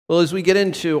Well, as we get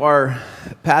into our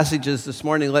passages this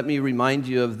morning, let me remind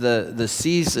you of the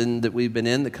season that we've been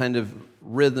in, the kind of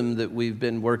rhythm that we've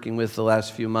been working with the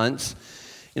last few months.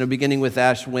 Beginning with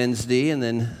Ash Wednesday and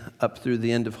then up through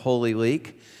the end of Holy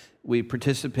Week, we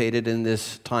participated in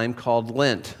this time called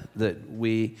Lent that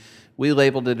we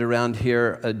labeled it around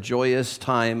here a joyous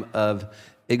time of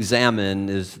examine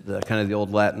is the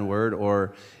old Latin word,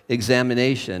 or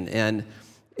examination. And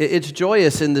it's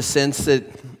joyous in the sense that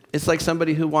it's like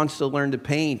somebody who wants to learn to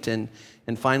paint and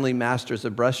finally masters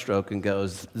a brushstroke and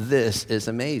goes, this is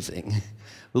amazing.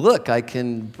 Look, I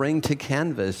can bring to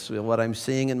canvas what I'm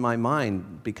seeing in my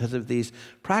mind because of these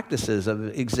practices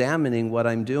of examining what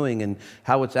I'm doing and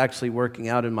how it's actually working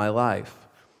out in my life.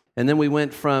 And then we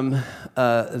went from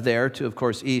there to, of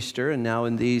course, Easter, and now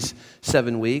in these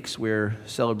 7 weeks, we're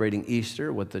celebrating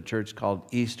Easter, what the church called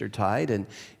Eastertide. And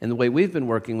the way we've been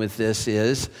working with this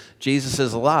is Jesus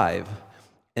is alive.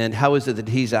 And how is it that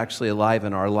he's actually alive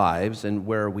in our lives, and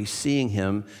where are we seeing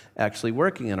him actually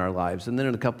working in our lives? And then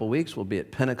in a couple of weeks, we'll be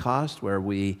at Pentecost, where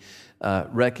we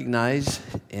recognize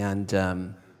and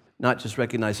not just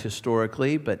recognize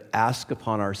historically, but ask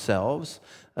upon ourselves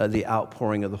the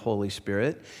outpouring of the Holy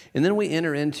Spirit. And then we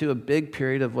enter into a big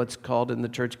period of what's called in the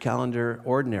church calendar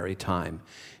ordinary time.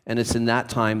 And it's in that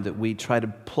time that we try to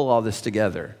pull all this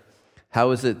together.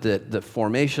 How is it that the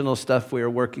formational stuff we are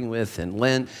working with in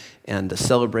Lent and the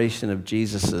celebration of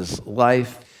Jesus'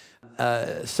 life,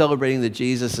 celebrating that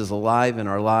Jesus is alive in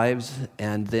our lives,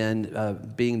 and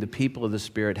then being the people of the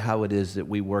Spirit, how it is that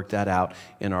we work that out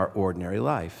in our ordinary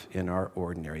life, in our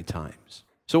ordinary times.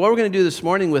 So what we're going to do this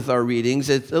morning with our readings,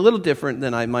 it's a little different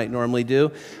than I might normally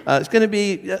do. It's going to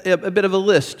be a bit of a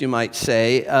list, you might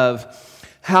say, of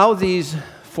how these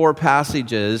 4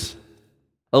 passages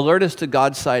alert us to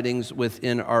God's sightings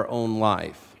within our own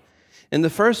life. In the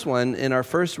first one, in our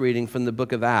first reading from the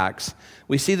book of Acts,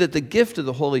 we see that the gift of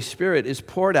the Holy Spirit is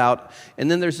poured out, and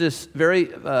then there's this very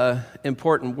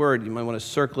important word, you might want to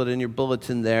circle it in your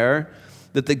bulletin there,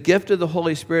 that the gift of the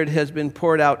Holy Spirit has been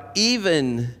poured out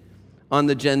even on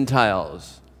the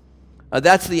Gentiles.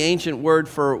 That's the ancient word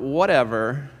for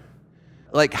whatever.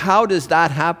 Like, how does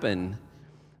that happen?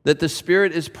 That the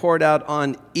Spirit is poured out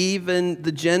on even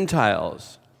the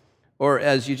Gentiles. Or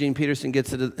as Eugene Peterson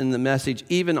gets it in the Message,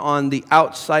 even on the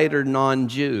outsider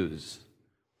non-Jews.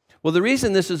 Well, the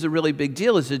reason this is a really big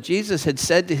deal is that Jesus had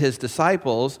said to his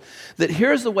disciples that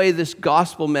here's the way this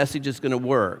gospel message is going to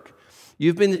work.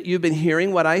 You've been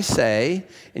hearing what I say,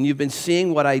 and you've been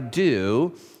seeing what I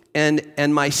do, and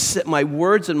my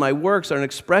words and my works are an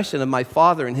expression of my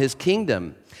Father and his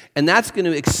kingdom. And that's going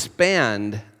to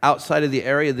expand outside of the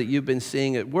area that you've been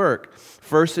seeing at work.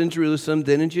 First in Jerusalem,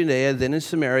 then in Judea, then in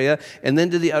Samaria, and then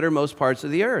to the uttermost parts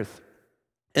of the earth.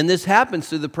 And this happens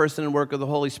through the person and work of the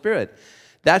Holy Spirit.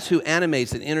 That's who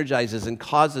animates and energizes and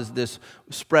causes this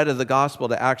spread of the gospel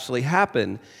to actually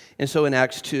happen. And so in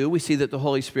Acts 2, we see that the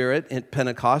Holy Spirit at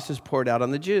Pentecost is poured out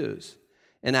on the Jews.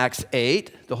 In Acts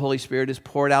 8, the Holy Spirit is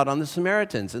poured out on the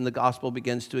Samaritans, and the gospel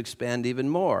begins to expand even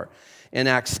more. In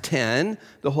Acts 10,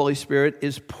 the Holy Spirit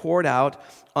is poured out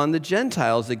on the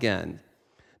Gentiles again.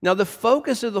 Now, the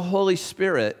focus of the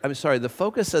the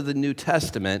focus of the New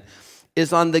Testament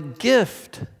is on the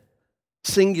gift,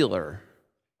 singular,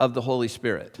 of the Holy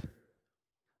Spirit,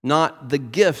 not the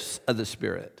gifts of the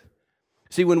Spirit.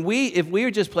 See, if we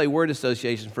just play word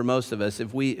association for most of us,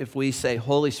 if we say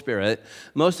Holy Spirit,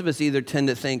 most of us either tend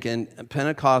to think in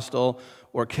Pentecostal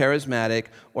or charismatic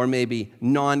or maybe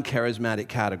non-charismatic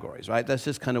categories, right? That's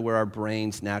just kind of where our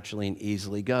brains naturally and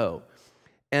easily go.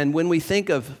 And when we think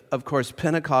of course,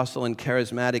 Pentecostal and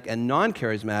charismatic and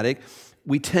non-charismatic,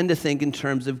 we tend to think in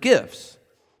terms of gifts.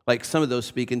 Like some of those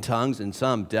speak in tongues and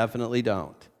some definitely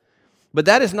don't. But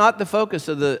that is not the focus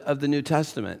of the New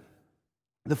Testament.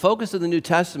 The focus of the New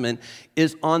Testament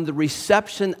is on the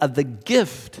reception of the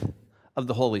gift of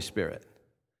the Holy Spirit,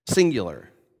 singular.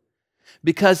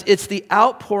 Because it's the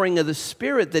outpouring of the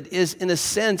Spirit that is, in a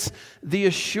sense, the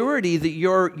assurity that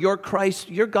you're Christ,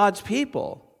 you're God's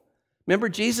people. Remember,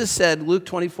 Jesus said, Luke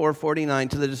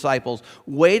 24:49 to the disciples,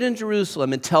 wait in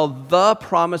Jerusalem until the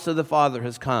promise of the Father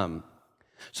has come.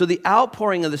 So the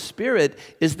outpouring of the Spirit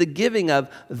is the giving of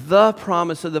the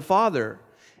promise of the Father.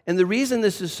 And the reason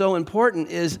this is so important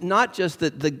is not just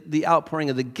that the outpouring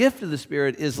of the gift of the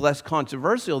Spirit is less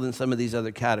controversial than some of these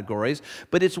other categories,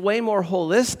 but it's way more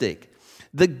holistic.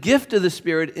 The gift of the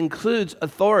Spirit includes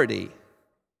authority.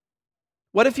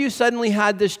 What if you suddenly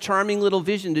had this charming little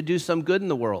vision to do some good in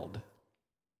the world?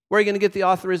 Where are you going to get the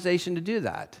authorization to do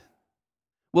that?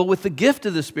 Well, with the gift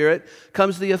of the Spirit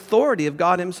comes the authority of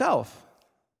God himself.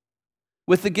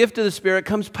 With the gift of the Spirit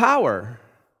comes power.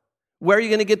 Where are you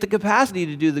going to get the capacity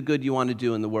to do the good you want to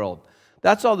do in the world?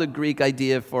 That's all the Greek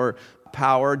idea for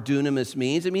power, dunamis,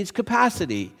 means. It means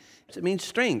capacity. It means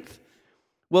strength.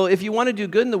 Well, if you want to do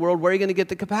good in the world, where are you going to get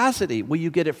the capacity? Well,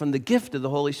 you get it from the gift of the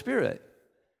Holy Spirit.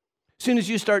 As soon as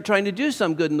you start trying to do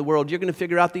some good in the world, you're going to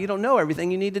figure out that you don't know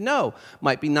everything you need to know.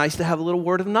 Might be nice to have a little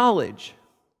word of knowledge.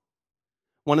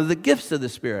 One of the gifts of the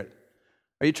Spirit.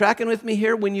 Are you tracking with me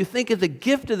here? When you think of the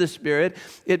gift of the Spirit,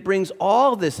 it brings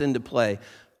all this into play.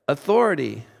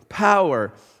 Authority,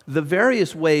 power, the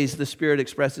various ways the Spirit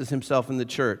expresses himself in the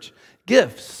church.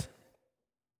 Gifts.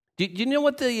 Do you know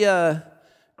what the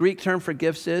Greek term for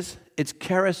gifts is? It's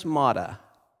charismata.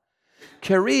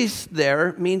 Charis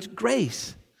there means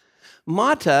grace.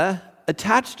 Mata,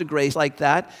 attached to grace like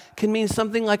that, can mean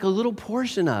something like a little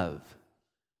portion of.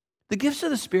 The gifts of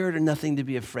the Spirit are nothing to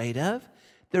be afraid of.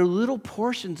 They're little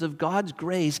portions of God's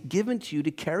grace given to you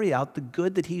to carry out the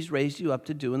good that he's raised you up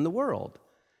to do in the world.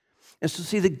 And so,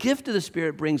 see, the gift of the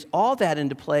Spirit brings all that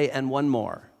into play and one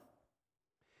more.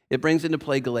 It brings into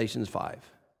play Galatians 5,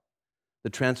 the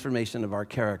transformation of our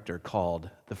character called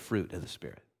the fruit of the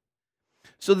Spirit.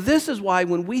 So this is why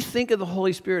when we think of the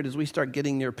Holy Spirit as we start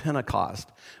getting near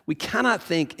Pentecost, we cannot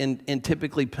think in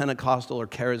typically Pentecostal or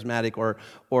charismatic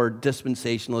or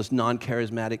dispensationalist,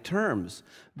 non-charismatic terms.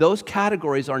 Those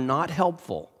categories are not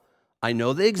helpful. I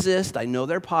know they exist, I know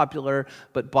they're popular,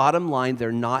 but bottom line,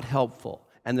 they're not helpful.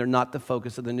 And they're not the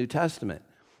focus of the New Testament.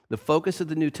 The focus of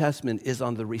the New Testament is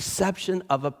on the reception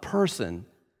of a person,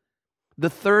 the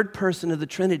third person of the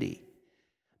Trinity,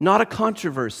 not a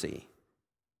controversy,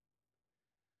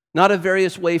 not a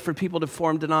various way for people to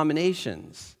form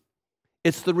denominations.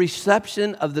 It's the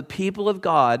reception of the people of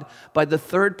God by the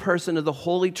third person of the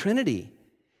Holy Trinity.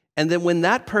 And then when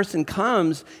that person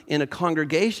comes in a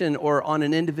congregation or on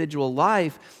an individual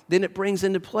life, then it brings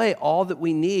into play all that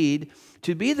we need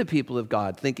to be the people of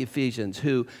God. Think Ephesians,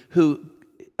 who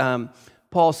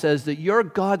Paul says that you're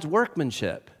God's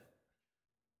workmanship,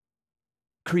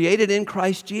 created in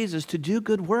Christ Jesus to do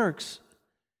good works,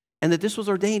 and that this was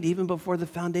ordained even before the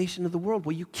foundation of the world.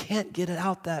 Well, you can't get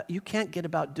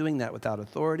about doing that without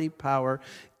authority, power,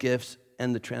 gifts,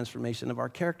 and the transformation of our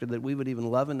character, that we would even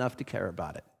love enough to care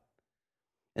about it.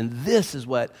 And this is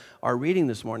what our reading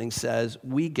this morning says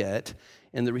we get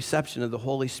in the reception of the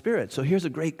Holy Spirit. So here's a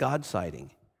great God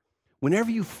sighting. Whenever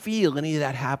you feel any of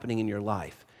that happening in your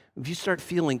life, if you start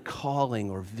feeling calling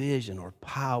or vision or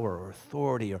power or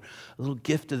authority or a little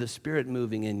gift of the Spirit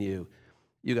moving in you,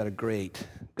 you got a great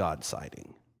God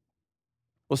sighting.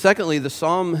 Well, secondly, the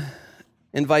psalm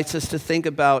invites us to think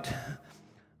about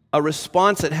a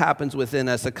response that happens within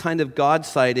us, a kind of God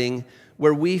sighting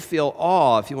where we feel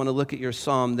awe. If you want to look at your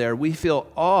psalm there, we feel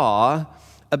awe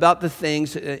about the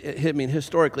things,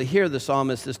 historically here the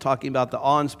psalmist is talking about the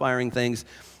awe-inspiring things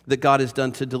that God has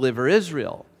done to deliver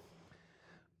Israel.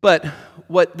 But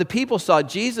what the people saw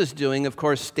Jesus doing, of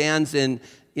course, stands in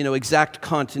exact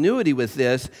continuity with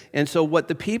this. And so what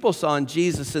the people saw in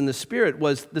Jesus in the Spirit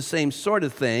was the same sort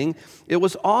of thing. It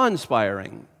was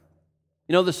awe-inspiring.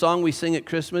 You know the song we sing at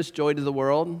Christmas, Joy to the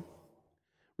World?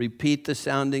 Repeat the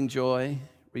sounding joy,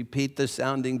 repeat the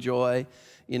sounding joy.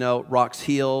 Rocks,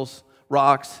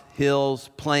 hills,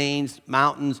 plains,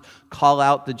 mountains, call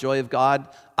out the joy of God.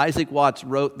 Isaac Watts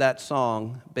wrote that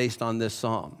song based on this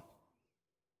psalm.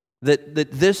 That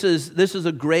this is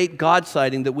a great God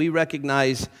sighting that we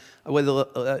recognize. What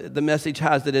the message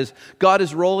has that is, God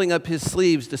is rolling up his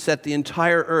sleeves to set the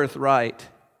entire earth right.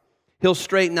 He'll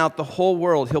straighten out the whole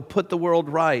world. He'll put the world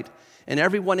right and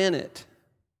everyone in it.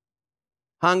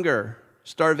 Hunger,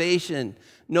 starvation,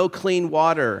 no clean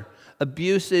water,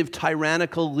 abusive,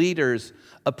 tyrannical leaders,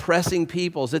 oppressing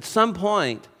peoples. At some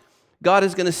point, God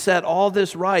is going to set all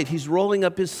this right. He's rolling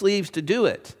up his sleeves to do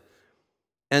it.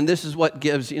 And this is what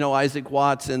gives, Isaac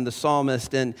Watts and the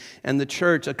psalmist and the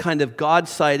church a kind of God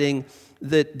sighting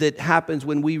that happens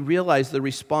when we realize the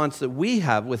response that we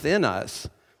have within us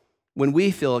when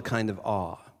we feel a kind of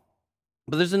awe.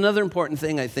 But there's another important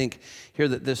thing, I think, here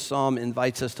that this psalm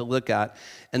invites us to look at,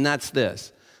 and that's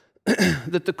this,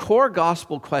 that the core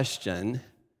gospel question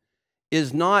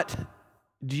is not,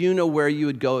 do you know where you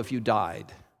would go if you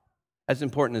died? As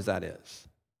important as that is.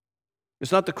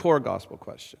 It's not the core gospel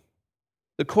question.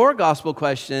 The core gospel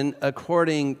question,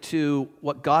 according to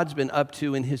what God's been up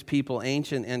to in his people,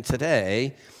 ancient and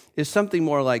today, is something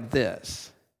more like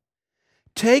this.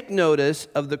 Take notice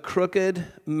of the crooked,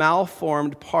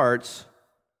 malformed parts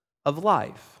of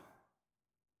life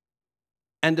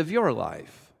and of your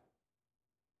life.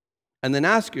 And then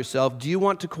ask yourself, do you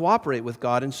want to cooperate with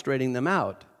God in straightening them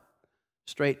out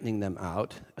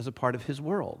as a part of his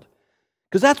world?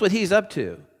 Because that's what he's up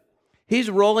to. He's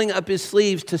rolling up his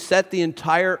sleeves to set the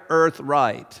entire earth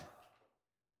right.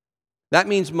 That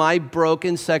means my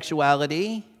broken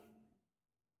sexuality.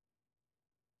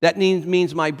 That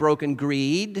means my broken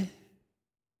greed,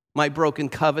 my broken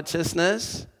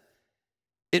covetousness.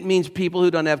 It means people who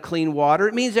don't have clean water.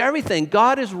 It means everything.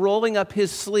 God is rolling up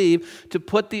his sleeve to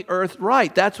put the earth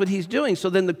right. That's what he's doing. So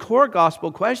then the core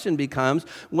gospel question becomes,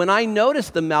 when I notice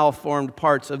the malformed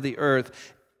parts of the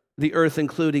earth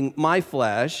including my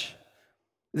flesh,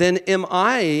 then am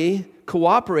I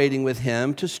cooperating with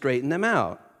him to straighten them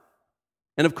out?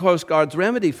 And of course, God's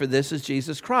remedy for this is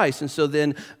Jesus Christ. And so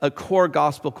then a core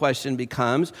gospel question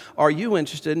becomes, are you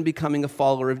interested in becoming a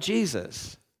follower of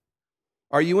Jesus?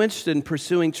 Are you interested in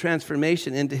pursuing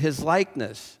transformation into his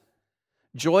likeness?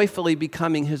 Joyfully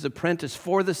becoming his apprentice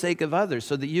for the sake of others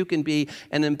so that you can be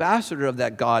an ambassador of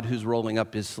that God who's rolling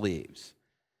up his sleeves.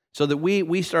 So that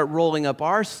we start rolling up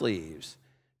our sleeves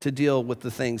to deal with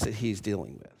the things that he's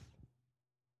dealing with.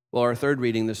 Well, our third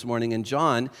reading this morning in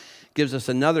John gives us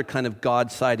another kind of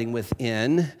God siding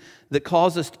within that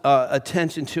calls us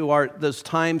attention to those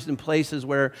times and places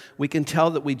where we can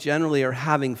tell that we generally are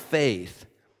having faith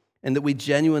and that we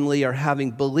genuinely are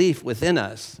having belief within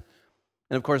us.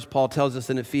 And of course, Paul tells us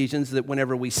in Ephesians that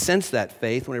whenever we sense that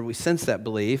faith, whenever we sense that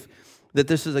belief, that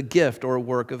this is a gift or a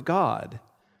work of God.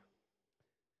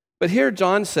 But here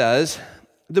John says,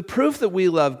 the proof that we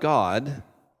love God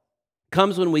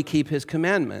comes when we keep his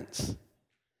commandments.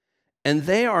 And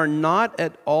they are not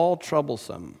at all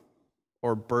troublesome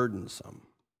or burdensome.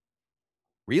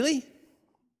 Really?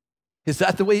 Is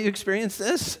that the way you experience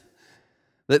this?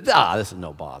 This is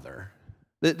no bother.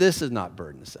 This is not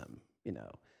burdensome.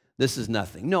 This is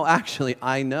nothing. No, actually,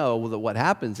 I know that what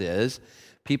happens is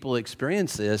people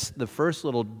experience this. The first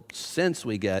little sense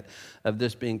we get of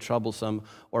this being troublesome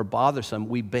or bothersome,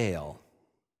 we bail.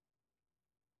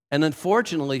 And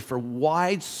unfortunately, for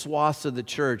wide swaths of the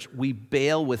church, we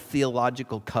bail with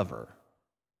theological cover.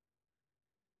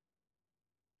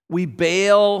 We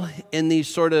bail in these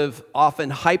sort of often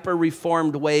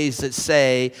hyper-reformed ways that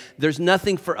say, there's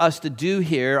nothing for us to do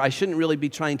here. I shouldn't really be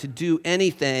trying to do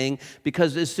anything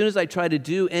because as soon as I try to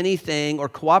do anything or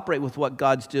cooperate with what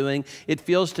God's doing, it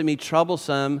feels to me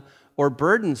troublesome or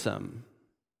burdensome.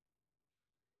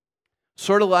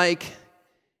 Sort of like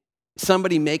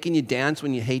somebody making you dance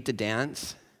when you hate to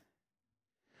dance.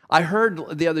 I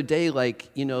heard the other day, the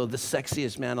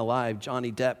sexiest man alive,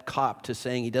 Johnny Depp, copped to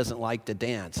saying he doesn't like to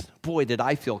dance. Boy, did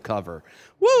I feel cover.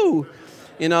 Woo!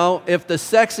 If the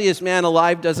sexiest man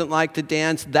alive doesn't like to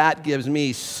dance, that gives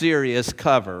me serious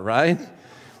cover, right?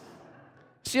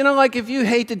 So, if you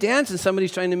hate to dance and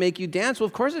somebody's trying to make you dance, well,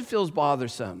 of course it feels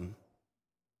bothersome.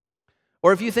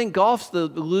 Or if you think golf's the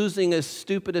losingest,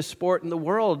 stupidest sport in the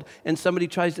world and somebody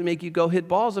tries to make you go hit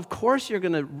balls, of course you're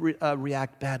going to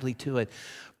react badly to it.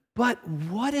 But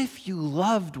what if you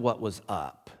loved what was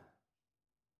up?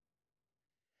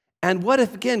 And what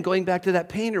if, again, going back to that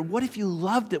painter, what if you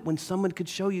loved it when someone could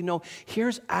show you, no,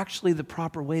 here's actually the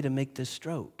proper way to make this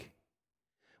stroke?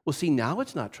 Well, see, now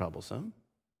it's not troublesome.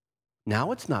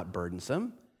 Now it's not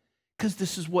burdensome because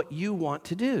this is what you want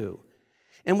to do.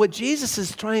 And what Jesus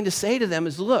is trying to say to them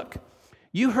is, look,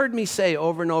 you heard me say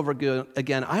over and over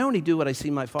again, I only do what I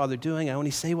see my Father doing. I only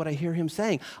say what I hear him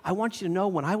saying. I want you to know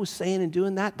when I was saying and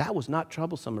doing that, that was not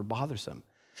troublesome or bothersome.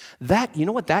 That, you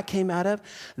know what that came out of?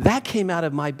 That came out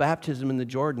of my baptism in the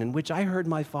Jordan, in which I heard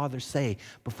my Father say,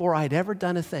 before I'd ever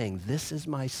done a thing, this is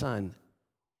my Son,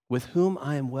 with whom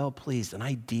I am well pleased, and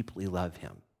I deeply love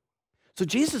him. So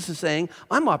Jesus is saying,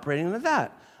 I'm operating under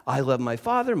that. I love my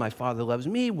Father loves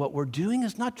me. What we're doing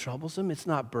is not troublesome, it's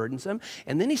not burdensome.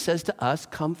 And then he says to us,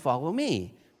 come follow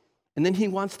me. And then he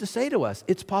wants to say to us,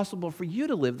 it's possible for you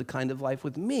to live the kind of life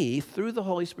with me through the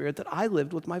Holy Spirit that I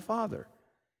lived with my Father.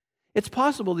 It's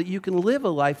possible that you can live a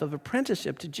life of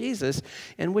apprenticeship to Jesus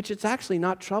in which it's actually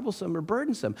not troublesome or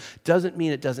burdensome. Doesn't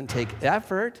mean it doesn't take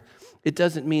effort. It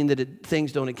doesn't mean that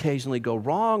things don't occasionally go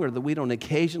wrong or that we don't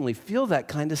occasionally feel that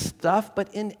kind of stuff.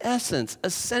 But in essence,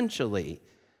 essentially,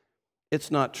 it's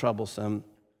not troublesome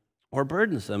or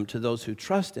burdensome to those who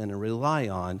trust in and rely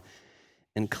on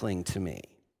and cling to me.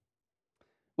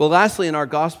 Well, lastly, in our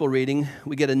gospel reading,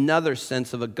 we get another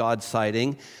sense of a God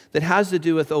sighting that has to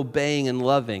do with obeying and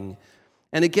loving.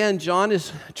 And again, John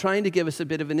is trying to give us a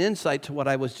bit of an insight to what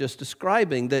I was just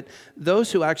describing, that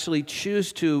those who actually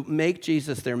choose to make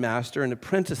Jesus their master and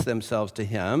apprentice themselves to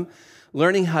him,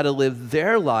 learning how to live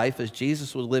their life as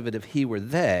Jesus would live it if he were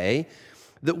they,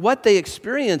 that what they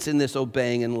experience in this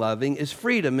obeying and loving is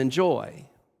freedom and joy.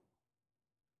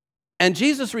 And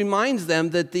Jesus reminds them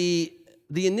that the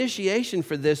the initiation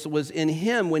for this was in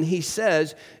him when he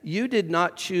says, "You did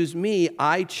not choose me,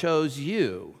 I chose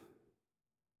you."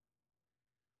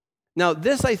 Now,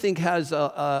 this, I think, has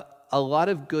a lot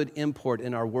of good import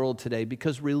in our world today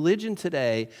because religion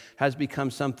today has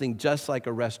become something just like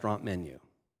a restaurant menu.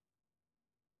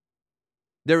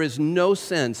 There is no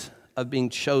sense of being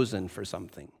chosen for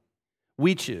something.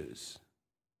 We choose.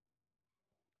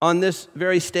 On this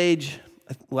very stage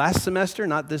last semester,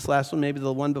 not this last one, maybe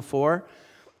the one before,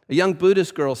 a young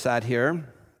Buddhist girl sat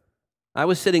here. I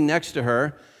was sitting next to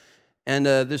her, and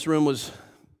this room was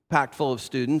packed full of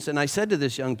students, and I said to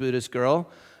this young Buddhist girl,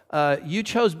 "You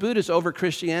chose Buddhism over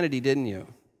Christianity, didn't you?"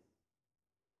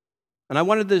 And I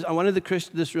wanted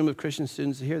this room of Christian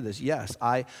students to hear this. Yes,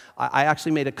 I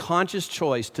actually made a conscious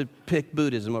choice to pick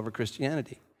Buddhism over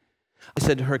Christianity. I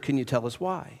said to her, "Can you tell us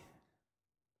why?"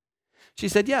 She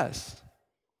said, "Yes.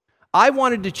 I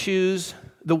wanted to choose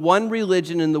the one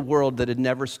religion in the world that had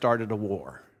never started a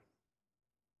war.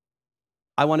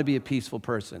 I want to be a peaceful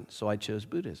person, so I chose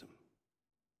Buddhism."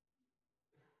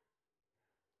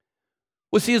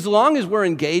 Well, see, as long as we're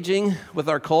engaging with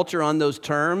our culture on those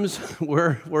terms,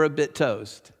 we're a bit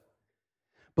toast.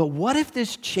 But what if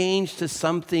this changed to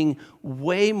something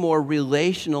way more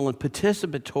relational and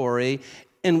participatory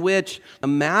in which a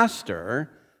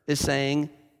master is saying,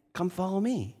 "Come follow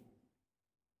me.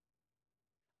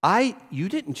 You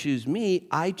didn't choose me,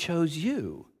 I chose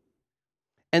you."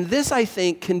 And this, I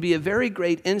think, can be a very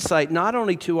great insight, not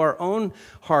only to our own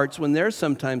hearts when they're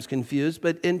sometimes confused,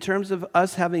 but in terms of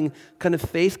us having kind of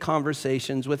faith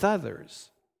conversations with others.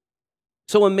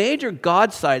 So a major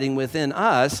God sighting within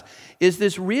us is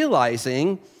this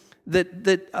realizing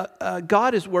that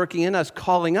God is working in us,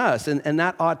 calling us, and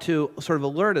that ought to sort of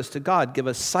alert us to God, give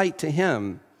us sight to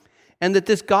Him. And that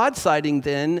this God sighting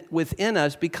then within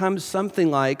us becomes something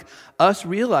like us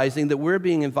realizing that we're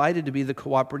being invited to be the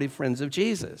cooperative friends of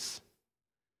Jesus.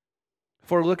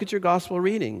 For look at your gospel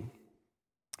reading.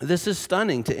 This is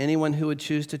stunning to anyone who would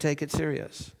choose to take it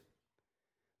serious.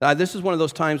 This is one of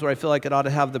those times where I feel like it ought to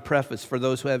have the preface for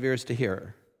those who have ears to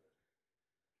hear.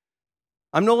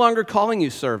 I'm no longer calling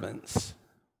you servants.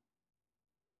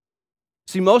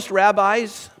 See, most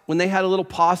rabbis, when they had a little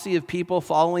posse of people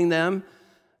following them,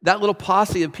 that little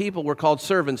posse of people were called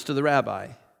servants to the rabbi.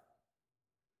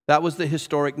 That was the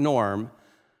historic norm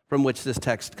from which this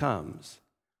text comes.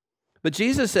 But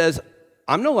Jesus says,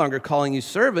 "I'm no longer calling you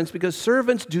servants because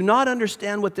servants do not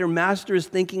understand what their master is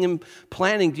thinking and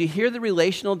planning." Do you hear the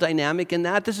relational dynamic in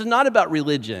that? This is not about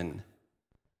religion.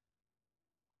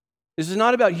 This is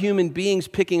not about human beings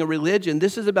picking a religion.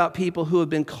 This is about people who have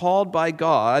been called by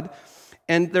God,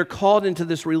 and they're called into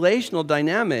this relational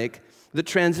dynamic that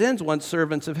transcends what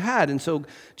servants have had. And so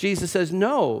Jesus says,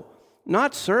 "No,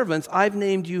 not servants. I've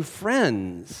named you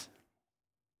friends.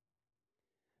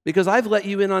 Because I've let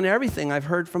you in on everything I've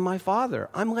heard from my Father.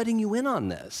 I'm letting you in on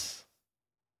this."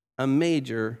 A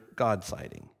major God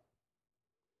sighting.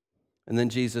 And then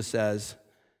Jesus says,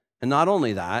 "And not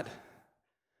only that,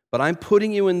 but I'm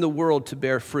putting you in the world to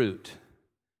bear fruit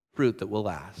that will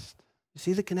last." You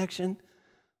see the connection?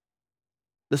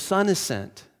 The Son is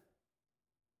sent.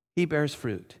 He bears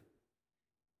fruit.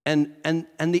 And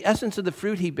the essence of the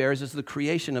fruit he bears is the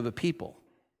creation of a people.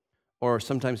 Or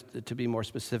sometimes, to be more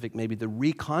specific, maybe the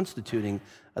reconstituting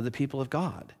of the people of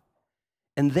God.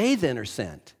 And they then are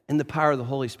sent in the power of the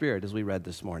Holy Spirit, as we read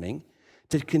this morning,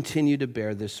 to continue to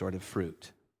bear this sort of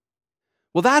fruit.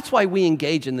 Well, that's why we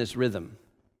engage in this rhythm.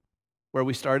 Where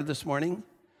we started this morning,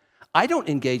 I don't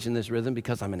engage in this rhythm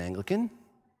because I'm an Anglican.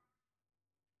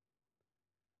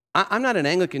 I'm not an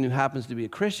Anglican who happens to be a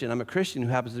Christian. I'm a Christian who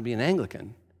happens to be an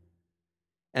Anglican.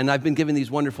 And I've been given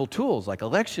these wonderful tools like a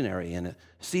lectionary and a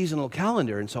seasonal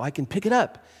calendar, and so I can pick it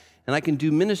up, and I can do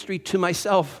ministry to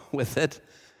myself with it,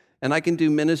 and I can do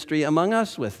ministry among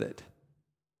us with it.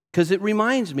 Because it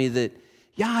reminds me that,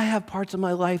 yeah, I have parts of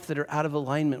my life that are out of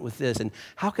alignment with this, and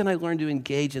how can I learn to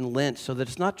engage in Lent so that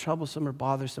it's not troublesome or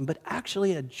bothersome, but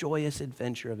actually a joyous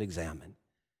adventure of examine.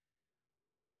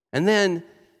 And then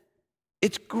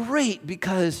it's great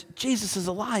because Jesus is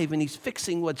alive and he's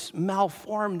fixing what's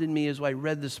malformed in me, as I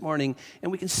read this morning,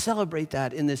 and we can celebrate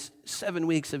that in this 7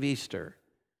 weeks of Easter.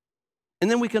 And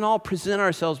then we can all present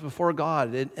ourselves before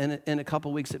God in a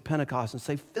couple weeks at Pentecost and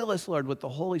say, "Fill us, Lord, with the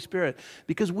Holy Spirit,"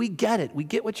 because we get it. We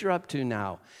get what you're up to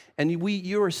now. And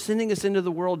you are sending us into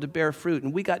the world to bear fruit,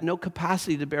 and we got no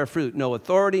capacity to bear fruit, no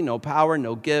authority, no power,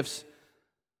 no gifts,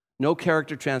 no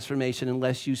character transformation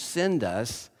unless you send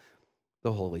us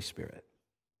the Holy Spirit.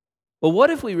 Well,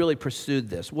 what if we really pursued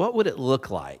this? What would it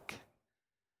look like?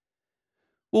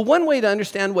 Well, one way to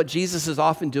understand what Jesus is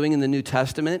often doing in the New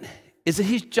Testament is that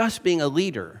he's just being a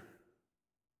leader.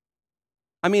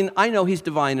 I mean, I know he's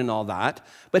divine and all that,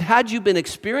 but had you been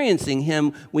experiencing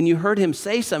him when you heard him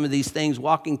say some of these things,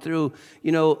 walking through,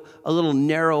 a little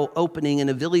narrow opening in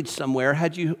a village somewhere,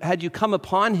 had you come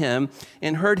upon him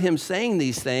and heard him saying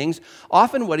these things,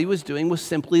 often what he was doing was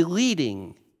simply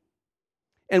leading.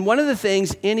 And one of the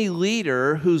things any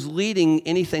leader who's leading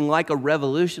anything like a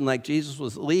revolution like Jesus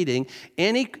was leading,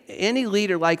 any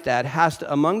leader like that has to,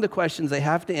 among the questions they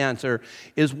have to answer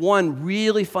is one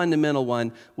really fundamental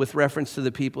one with reference to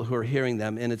the people who are hearing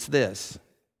them, and it's this.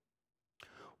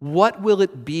 What will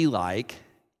it be like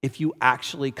if you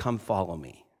actually come follow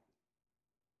me?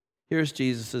 Here's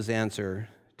Jesus' answer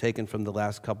taken from the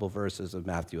last couple verses of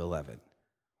Matthew 11.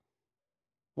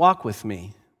 Walk with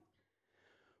me.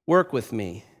 Work with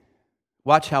me.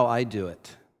 Watch how I do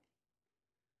it.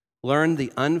 Learn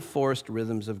the unforced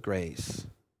rhythms of grace.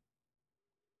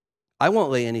 I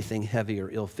won't lay anything heavy or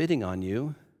ill-fitting on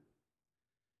you.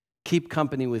 Keep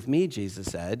company with me, Jesus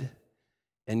said,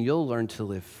 and you'll learn to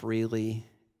live freely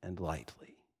and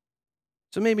lightly.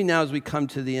 So maybe now as we come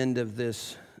to the end of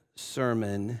this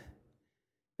sermon,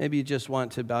 maybe you just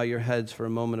want to bow your heads for a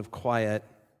moment of quiet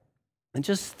and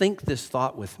just think this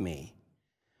thought with me.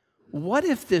 What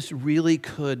if this really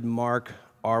could mark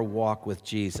our walk with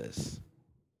Jesus?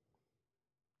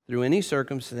 Through any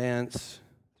circumstance,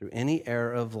 through any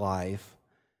era of life,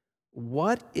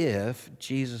 what if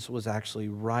Jesus was actually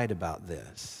right about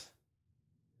this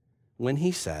when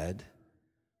he said,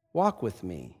 walk with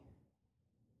me,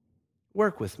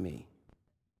 work with me,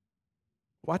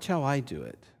 watch how I do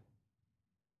it,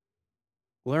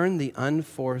 learn the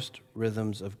unforced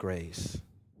rhythms of grace.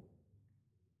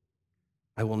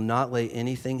 I will not lay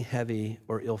anything heavy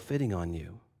or ill-fitting on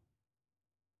you.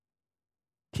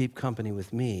 Keep company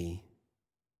with me,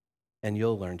 and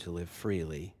you'll learn to live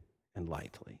freely and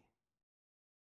lightly.